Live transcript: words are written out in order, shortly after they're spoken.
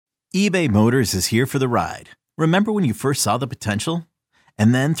eBay Motors is here for the ride. Remember when you first saw the potential?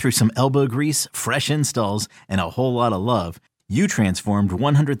 And then through some elbow grease, fresh installs, and a whole lot of love, you transformed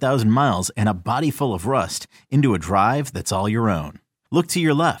 100,000 miles and a body full of rust into a drive that's all your own. Look to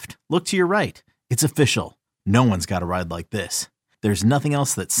your left. Look to your right. It's official. No one's got a ride like this. There's nothing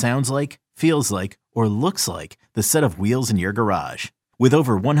else that sounds like, feels like, or looks like the set of wheels in your garage. With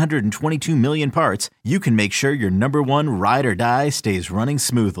over 122 million parts, you can make sure your number one ride or die stays running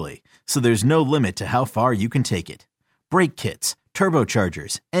smoothly. So there's no limit to how far you can take it. Brake kits,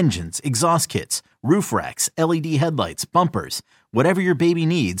 turbochargers, engines, exhaust kits, roof racks, LED headlights, bumpers, whatever your baby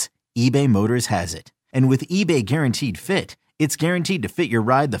needs, eBay Motors has it. And with eBay Guaranteed Fit, it's guaranteed to fit your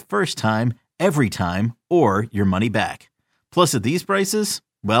ride the first time, every time, or your money back. Plus at these prices,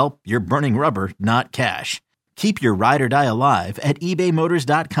 well, you're burning rubber, not cash. Keep your ride or die alive at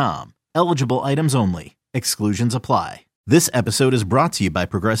ebaymotors.com. Eligible items only. Exclusions apply. This episode is brought to you by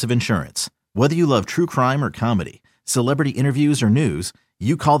Progressive Insurance. Whether you love true crime or comedy, celebrity interviews or news,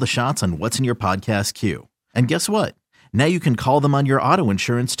 you call the shots on what's in your podcast queue. And guess what? Now you can call them on your auto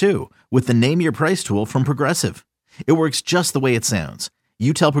insurance too with the Name Your Price tool from Progressive. It works just the way it sounds.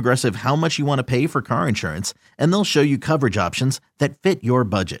 You tell Progressive how much you want to pay for car insurance, and they'll show you coverage options that fit your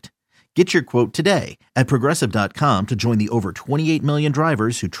budget. Get your quote today at Progressive.com to join the over 28 million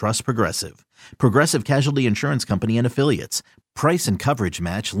drivers who trust Progressive. Progressive Casualty Insurance Company and Affiliates. Price and coverage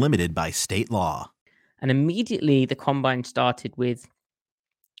match limited by state law. And immediately the Combine started with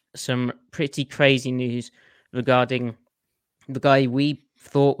some pretty crazy news regarding the guy we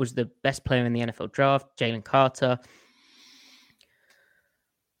thought was the best player in the NFL draft, Jalen Carter.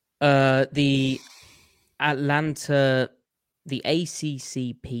 The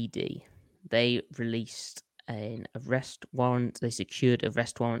ACCPD, they released an arrest warrant. They secured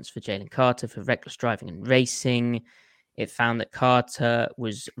arrest warrants for Jalen Carter for reckless driving and racing. It found that Carter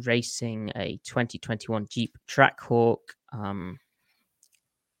was racing a 2021 Jeep Trackhawk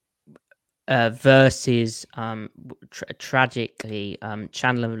versus, tragically,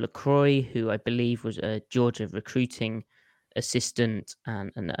 Chandler LaCroix, who I believe was a Georgia recruiting assistant,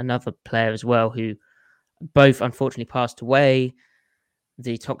 and another player as well, who both unfortunately passed away.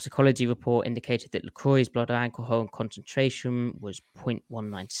 The toxicology report indicated that LaCroix's blood alcohol concentration was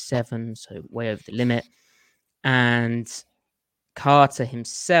 0.197, so way over the limit. And Carter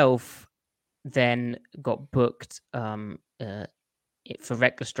himself then got booked for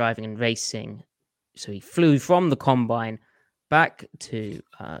reckless driving and racing. So he flew from the Combine back to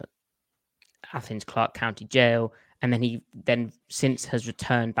Athens Clarke County Jail, and then he since has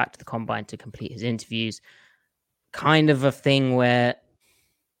returned back to the Combine to complete his interviews. Kind of a thing where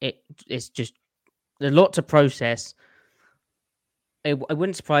it's just a lot to process. It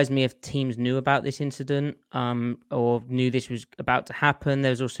wouldn't surprise me if teams knew about this incident or knew this was about to happen. There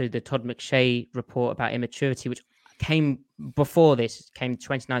was also the Todd McShay report about immaturity, which came before this. It came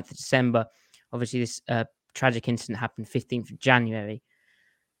 29th of December. Obviously, this tragic incident happened 15th of January.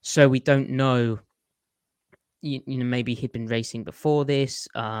 So we don't know, maybe he'd been racing before this.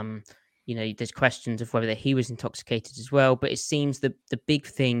 There's questions of whether he was intoxicated as well. But it seems the big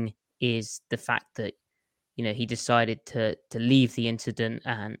thing is the fact that, he decided to leave the incident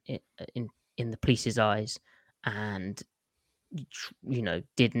and in the police's eyes, and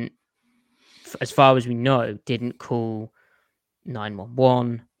didn't, as far as we know, didn't call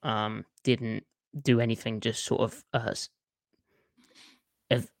 911, didn't do anything, just sort of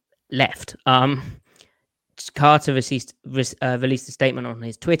left. Carter released a statement on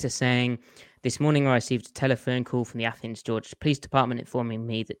his Twitter saying, "This morning I received a telephone call from the Athens, Georgia Police Department informing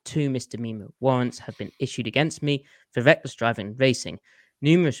me that 2 misdemeanor warrants have been issued against me for reckless driving and racing.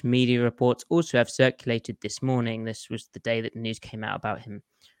 Numerous media reports also have circulated this morning." This was the day that the news came out about him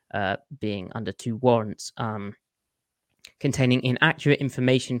being under 2 warrants, containing inaccurate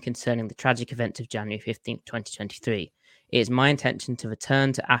information concerning the tragic events of January 15th, 2023. "It is my intention to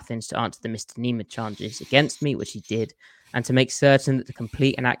return to Athens to answer the misdemeanor charges against me," which he did, "and to make certain that the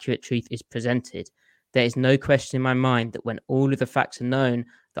complete and accurate truth is presented. There is no question in my mind that when all of the facts are known,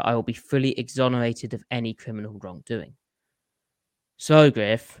 that I will be fully exonerated of any criminal wrongdoing." So,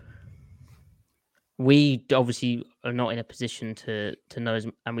 Griff, we obviously are not in a position to know,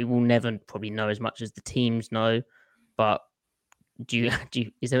 and we will never probably know as much as the teams know. But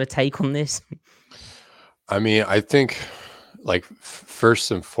is there a take on this? I mean, I think,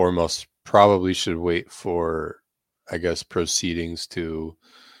 first and foremost, probably should wait for, I guess, proceedings to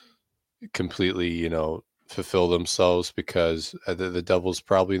completely, fulfill themselves, because the devil's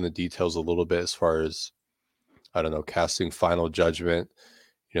probably in the details a little bit as far as, I don't know, casting final judgment.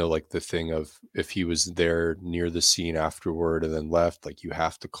 like the thing of if he was there near the scene afterward and then left, like you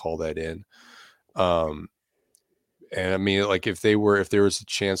have to call that in. And I mean, like if there was a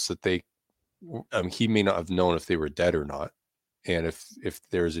chance that he may not have known if they were dead or not. And if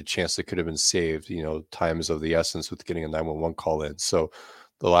there was a chance that could have been saved, time is of the essence with getting a 911 call in. So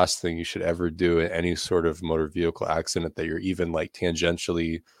the last thing you should ever do in any sort of motor vehicle accident that you're even like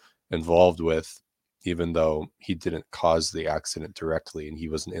tangentially involved with, even though he didn't cause the accident directly and he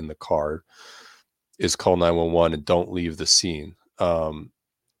wasn't in the car, is call 911 and don't leave the scene.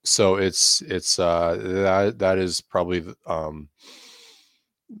 So it's that is probably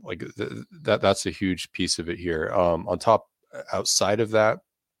like that's a huge piece of it here. On top, outside of that,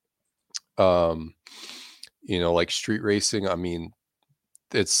 like street racing, I mean,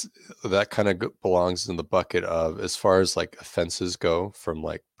 it's that kind of belongs in the bucket of, as far as like offenses go from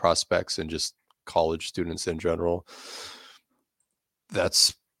like prospects and just college students in general,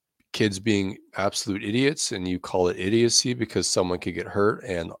 that's kids being absolute idiots, and you call it idiocy because someone could get hurt,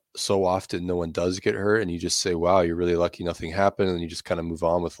 and so often no one does get hurt, and you just say, wow, you're really lucky nothing happened, and you just kind of move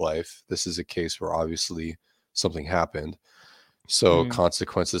on with life. This is a case where obviously something happened, so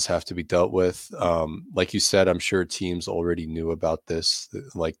consequences have to be dealt with. Like you said, I'm sure teams already knew about this,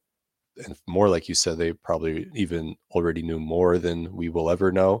 like, and more like you said, they probably even already knew more than we will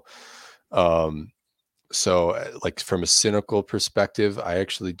ever know. So like from a cynical perspective, I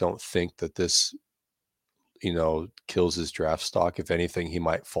actually don't think that this, kills his draft stock. If anything, he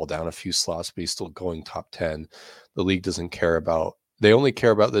might fall down a few slots, but he's still going top 10. The league doesn't care about, they only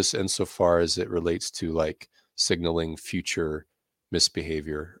care about this insofar as it relates to like signaling future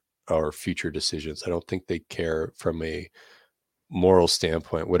misbehavior or future decisions. I don't think they care from a moral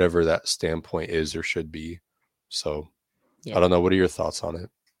standpoint, whatever that standpoint is or should be. So I don't know. What are your thoughts on it?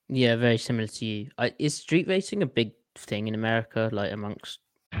 Yeah, very similar to you. Is street racing a big thing in America, like amongst?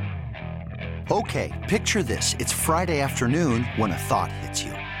 Okay, picture this. It's Friday afternoon when a thought hits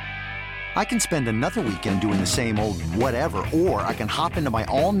you. I can spend another weekend doing the same old whatever, or I can hop into my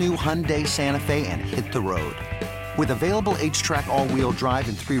all-new Hyundai Santa Fe and hit the road. With available H-Track all-wheel drive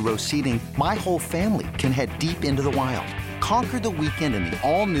and 3-row seating, my whole family can head deep into the wild. Conquer the weekend in the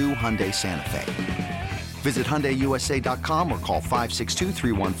all-new Hyundai Santa Fe. Visit HyundaiUSA.com or call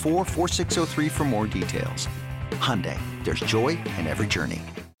 562-314-4603 for more details. Hyundai, there's joy in every journey.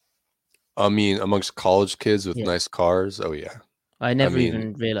 I mean, amongst college kids with nice cars, oh yeah. I never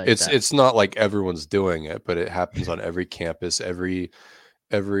even realized that. It's not like everyone's doing it, but it happens on every campus. Every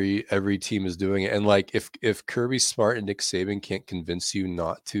team is doing it. And like if Kirby Smart and Nick Saban can't convince you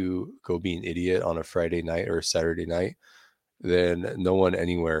not to go be an idiot on a Friday night or a Saturday night, then no one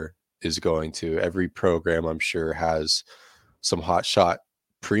anywhere is going to. Every program, I'm sure, has some hotshot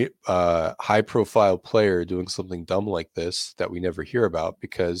high profile player doing something dumb like this that we never hear about,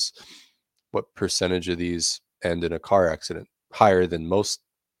 because what percentage of these end in a car accident? Higher than most,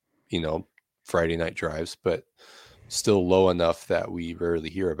 Friday night drives, but still low enough that we rarely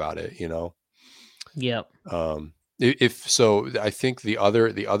hear about it, Yep. If so, I think the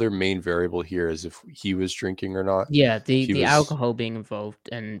other main variable here is if he was drinking or not. Yeah, the alcohol being involved,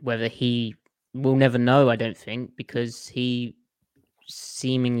 and whether we'll never know, I don't think, because he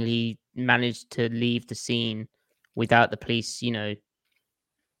seemingly managed to leave the scene without the police, being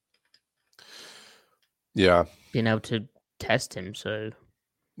able to test him. So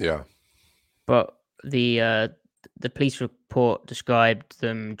yeah. But the police report described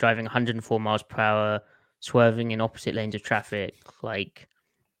them driving 104 miles per hour, swerving in opposite lanes of traffic. Like,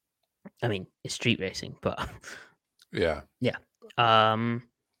 I mean, it's street racing, but yeah.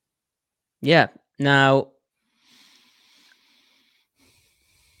 Now,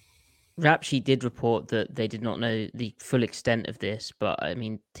 Rap Sheet did report that they did not know the full extent of this, but I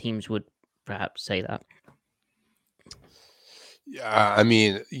mean, teams would perhaps say that. Yeah, I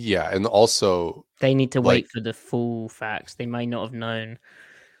mean, yeah, and also they need to wait for the full facts. They may not have known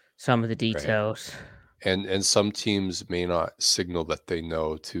some of the details. Right. And some teams may not signal that they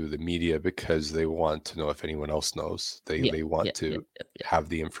know to the media because they want to know if anyone else knows. They want to have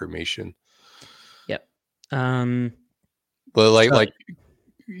the information. Yep. But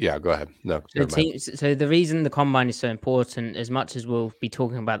yeah, go ahead. No. So the reason the combine is so important, as much as we'll be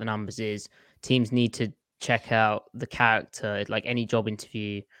talking about the numbers, is teams need to check out the character. Like any job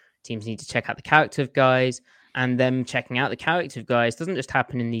interview, teams need to check out the character of guys, and them checking out the character of guys doesn't just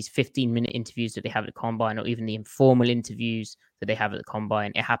happen in these 15-minute interviews that they have at the combine, or even the informal interviews that they have at the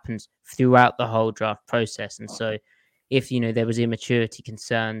combine. It happens throughout the whole draft process. And so if, there was immaturity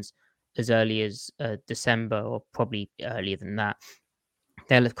concerns as early as December, or probably earlier than that,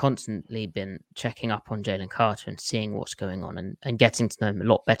 they'll have constantly been checking up on Jalen Carter and seeing what's going on and getting to know him a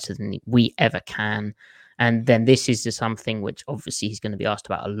lot better than we ever can. And then this is just something which obviously he's going to be asked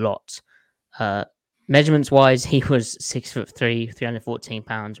about a lot. Measurements wise, he was 6'3", 314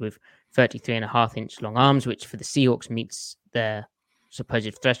 pounds with 33.5-inch long arms, which for the Seahawks meets their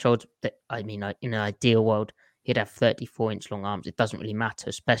supposed threshold. That, I mean, in an ideal world, he'd have 34-inch long arms. It doesn't really matter,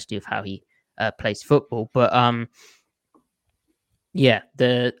 especially with how he plays football. But yeah,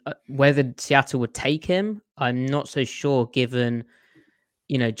 whether Seattle would take him, I'm not so sure. Given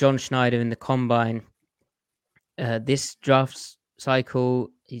John Schneider in the combine, this draft cycle,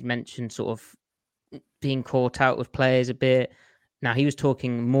 he's mentioned sort of being caught out with players a bit. Now he was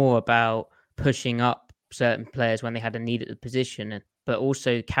talking more about pushing up certain players when they had a need at the position, but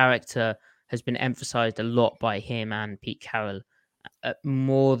also character has been emphasized a lot by him and Pete Carroll,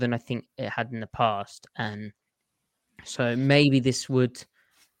 more than I think it had in the past. And so maybe this would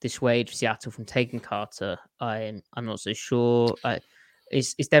dissuade Seattle from taking Carter. I'm not so sure.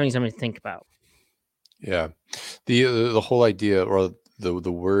 It's definitely something to think about. Yeah, the whole idea, or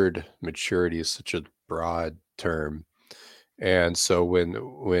the word maturity, is such a broad term, and so when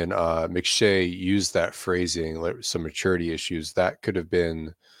McShay used that phrasing, like some maturity issues, that could have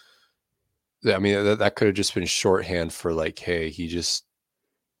been, I mean, that could have just been shorthand for like, hey, he just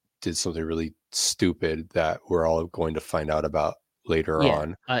did something really stupid that we're all going to find out about later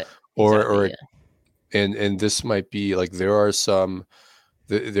on, or yeah. and this might be like there are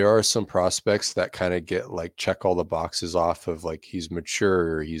some prospects that kind of get like check all the boxes off of like he's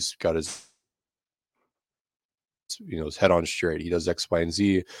mature, he's got his his head on straight, he does X, Y, and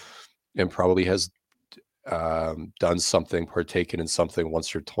Z, and probably has done something, partaken in something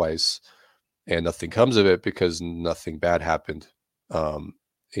once or twice, and nothing comes of it because nothing bad happened. And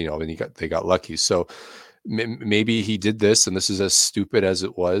they got lucky. So maybe he did this, and this is as stupid as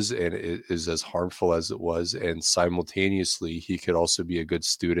it was, and it is as harmful as it was, and simultaneously he could also be a good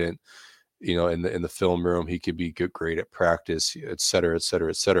student. In the film room, he could be great at practice, et cetera, et cetera,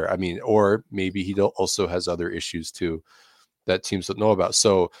 et cetera. I mean, or maybe he also has other issues too that teams don't know about.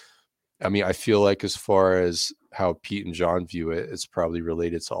 So, I mean, I feel like as far as how Pete and John view it, it's probably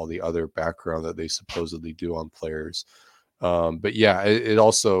related to all the other background that they supposedly do on players. But yeah, it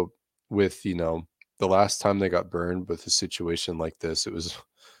also, with, the last time they got burned with a situation like this, it was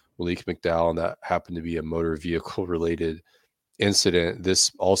Malik McDowell, and that happened to be a motor vehicle related incident.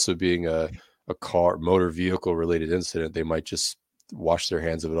 This also being a motor vehicle related incident, they might just wash their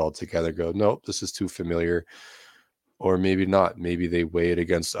hands of it altogether, go, nope, this is too familiar. Or maybe not. Maybe they weigh it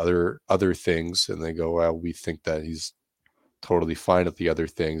against other things and they go, well, we think that he's totally fine at the other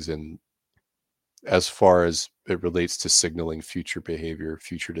things. And as far as it relates to signaling future behavior,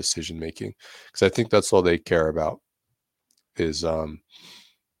 future decision making, because I think that's all they care about is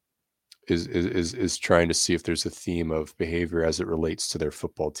trying to see if there's a theme of behavior as it relates to their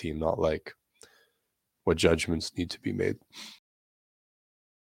football team, not like what judgments need to be made.